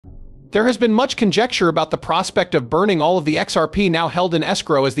There has been much conjecture about the prospect of burning all of the XRP now held in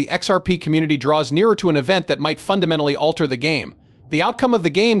escrow as the XRP community draws nearer to an event that might fundamentally alter the game. The outcome of the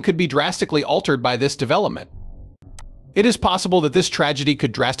game could be drastically altered by this development. It is possible that this tragedy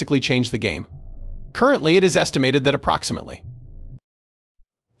could drastically change the game. Currently, it is estimated that approximately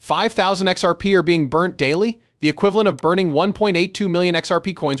 5,000 XRP are being burnt daily. The equivalent of burning 1.82 million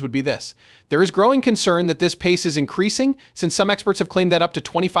XRP coins would be this. There is growing concern that this pace is increasing, since some experts have claimed that up to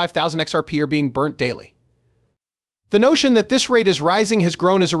 25,000 XRP are being burnt daily. The notion that this rate is rising has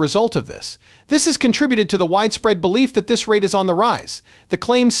grown as a result of this. This has contributed to the widespread belief that this rate is on the rise. The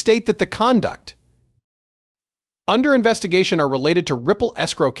claims state that the conduct under investigation are related to Ripple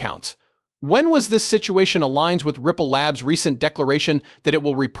escrow counts. When was this situation aligns with Ripple Labs' recent declaration that it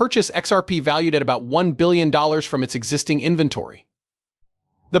will repurchase XRP valued at about $1 billion from its existing inventory?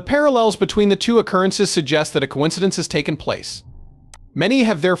 The parallels between the two occurrences suggest that a coincidence has taken place. Many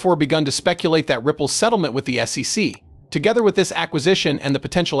have therefore begun to speculate that Ripple's settlement with the SEC, together with this acquisition and the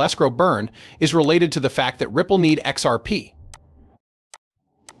potential escrow burn, is related to the fact that Ripple need XRP.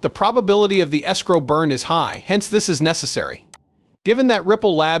 The probability of the escrow burn is high, hence this is necessary. Given that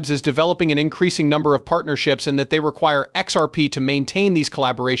Ripple Labs is developing an increasing number of partnerships and that they require XRP to maintain these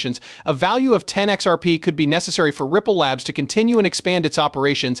collaborations, a value of 10 XRP could be necessary for Ripple Labs to continue and expand its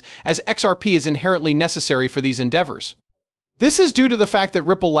operations, as XRP is inherently necessary for these endeavors. This is due to the fact that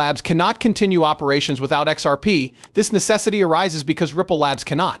Ripple Labs cannot continue operations without XRP. This necessity arises because Ripple Labs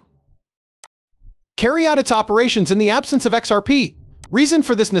cannot carry out its operations in the absence of XRP. Reason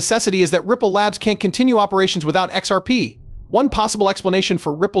for this necessity is that Ripple Labs can't continue operations without XRP. One possible explanation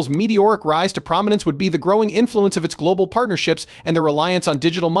for Ripple's meteoric rise to prominence would be the growing influence of its global partnerships and their reliance on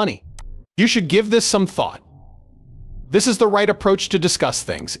digital money. You should give this some thought. This is the right approach to discuss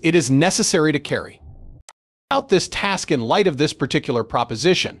things. It is necessary to carry out this task in light of this particular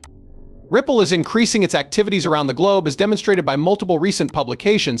proposition. Ripple is increasing its activities around the globe as demonstrated by multiple recent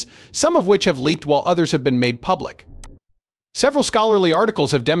publications, some of which have leaked while others have been made public. Several scholarly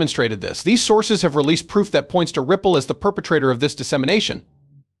articles have demonstrated this. These sources have released proof that points to Ripple as the perpetrator of this dissemination.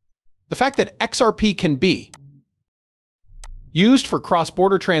 The fact that XRP can be used for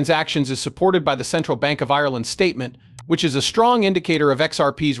cross-border transactions is supported by the Central Bank of Ireland's statement, which is a strong indicator of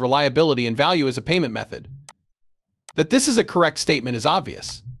XRP's reliability and value as a payment method. That this is a correct statement is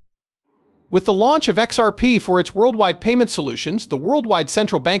obvious. With the launch of XRP for its worldwide payment solutions, the Worldwide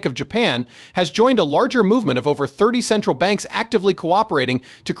Central Bank of Japan has joined a larger movement of over 30 central banks actively cooperating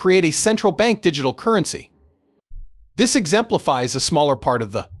to create a central bank digital currency. This exemplifies a smaller part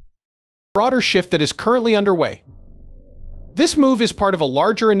of the broader shift that is currently underway. This move is part of a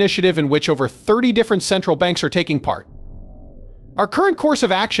larger initiative in which over 30 different central banks are taking part. Our current course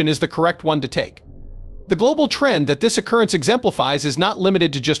of action is the correct one to take. The global trend that this occurrence exemplifies is not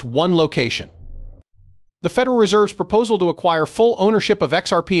limited to just one location. The Federal Reserve's proposal to acquire full ownership of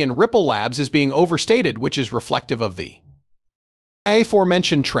XRP in Ripple Labs is being overstated, which is reflective of the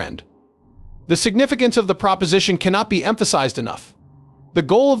aforementioned trend. The significance of the proposition cannot be emphasized enough. The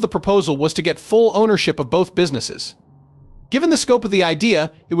goal of the proposal was to get full ownership of both businesses. Given the scope of the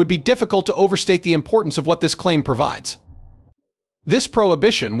idea, it would be difficult to overstate the importance of what this claim provides. This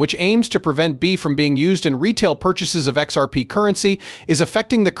prohibition, which aims to prevent B from being used in retail purchases of XRP currency, is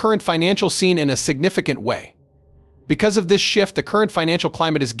affecting the current financial scene in a significant way. Because of this shift, the current financial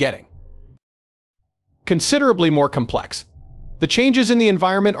climate is getting considerably more complex. The changes in the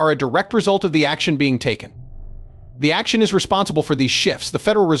environment are a direct result of the action being taken. The action is responsible for these shifts. The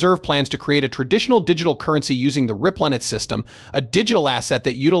Federal Reserve plans to create a traditional digital currency using the Ripple system, a digital asset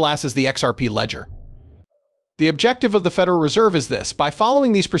that utilizes the XRP ledger. The objective of the Federal Reserve is this. By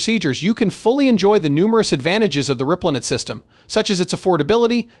following these procedures, you can fully enjoy the numerous advantages of the Ripple system, such as its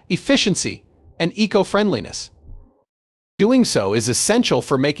affordability, efficiency, and eco-friendliness. Doing so is essential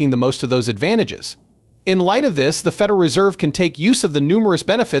for making the most of those advantages. In light of this, the Federal Reserve can take use of the numerous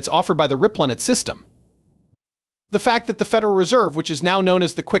benefits offered by the Ripple system. The fact that the Federal Reserve, which is now known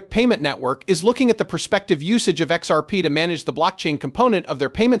as the Quick Payment Network, is looking at the prospective usage of XRP to manage the blockchain component of their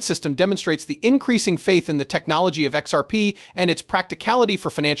payment system demonstrates the increasing faith in the technology of XRP and its practicality for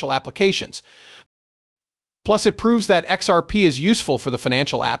financial applications. Plus, it proves that XRP is useful for the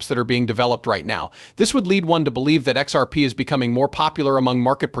financial apps that are being developed right now. This would lead one to believe that XRP is becoming more popular among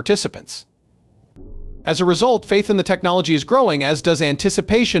market participants. As a result, faith in the technology is growing, as does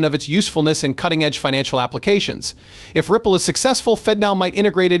anticipation of its usefulness in cutting-edge financial applications. If Ripple is successful, FedNow might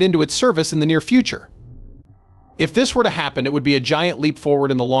integrate it into its service in the near future. If this were to happen, it would be a giant leap forward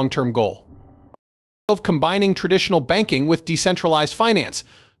in the long-term goal of combining traditional banking with decentralized finance.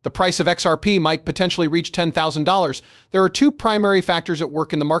 The price of XRP might potentially reach $10,000. There are two primary factors at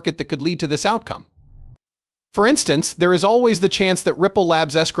work in the market that could lead to this outcome. For instance, there is always the chance that Ripple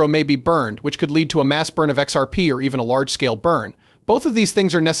Labs escrow may be burned, which could lead to a mass burn of XRP or even a large-scale burn. Both of these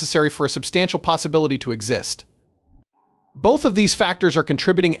things are necessary for a substantial possibility to exist. Both of these factors are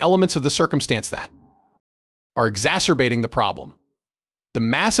contributing elements of the circumstance that are exacerbating the problem. The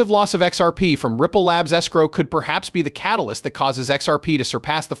massive loss of XRP from Ripple Labs escrow could perhaps be the catalyst that causes XRP to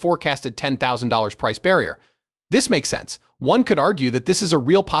surpass the forecasted $10,000 price barrier. This makes sense. One could argue that this is a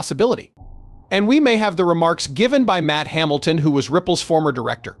real possibility. And we may have the remarks given by Matt Hamilton, who was Ripple's former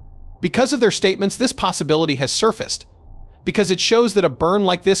director. Because of their statements, this possibility has surfaced. Because it shows that a burn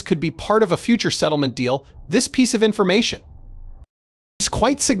like this could be part of a future settlement deal, this piece of information is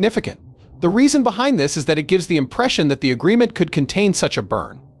quite significant. The reason behind this is that it gives the impression that the agreement could contain such a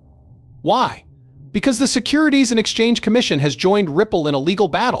burn. Why? Because the Securities and Exchange Commission has joined Ripple in a legal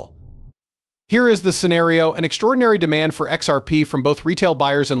battle. Here is the scenario. An extraordinary demand for XRP from both retail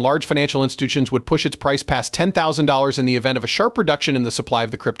buyers and large financial institutions would push its price past $10,000 in the event of a sharp reduction in the supply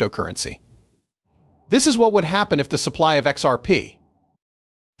of the cryptocurrency. This is what would happen if the supply of XRP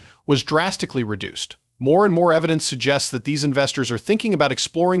was drastically reduced. More and more evidence suggests that these investors are thinking about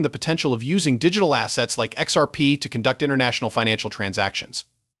exploring the potential of using digital assets like XRP to conduct international financial transactions.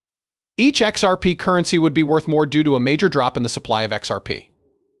 Each XRP currency would be worth more due to a major drop in the supply of XRP.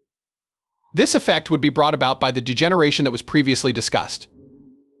 This effect would be brought about by the degeneration that was previously discussed.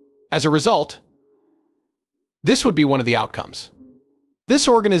 As a result, this would be one of the outcomes. This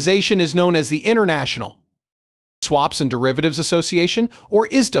organization is known as the International Swaps and Derivatives Association, or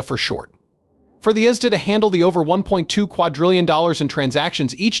ISDA for short. For the ISDA to handle the over $1.2 quadrillion in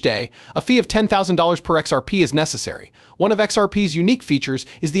transactions each day, a fee of $10,000 per XRP is necessary. One of XRP's unique features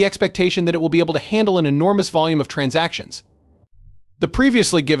is the expectation that it will be able to handle an enormous volume of transactions. The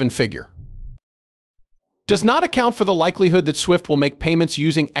previously given figure does not account for the likelihood that SWIFT will make payments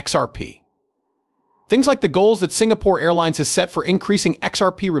using XRP. Things like the goals that Singapore Airlines has set for increasing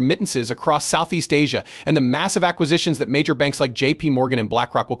XRP remittances across Southeast Asia and the massive acquisitions that major banks like JP Morgan and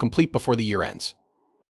BlackRock will complete before the year ends.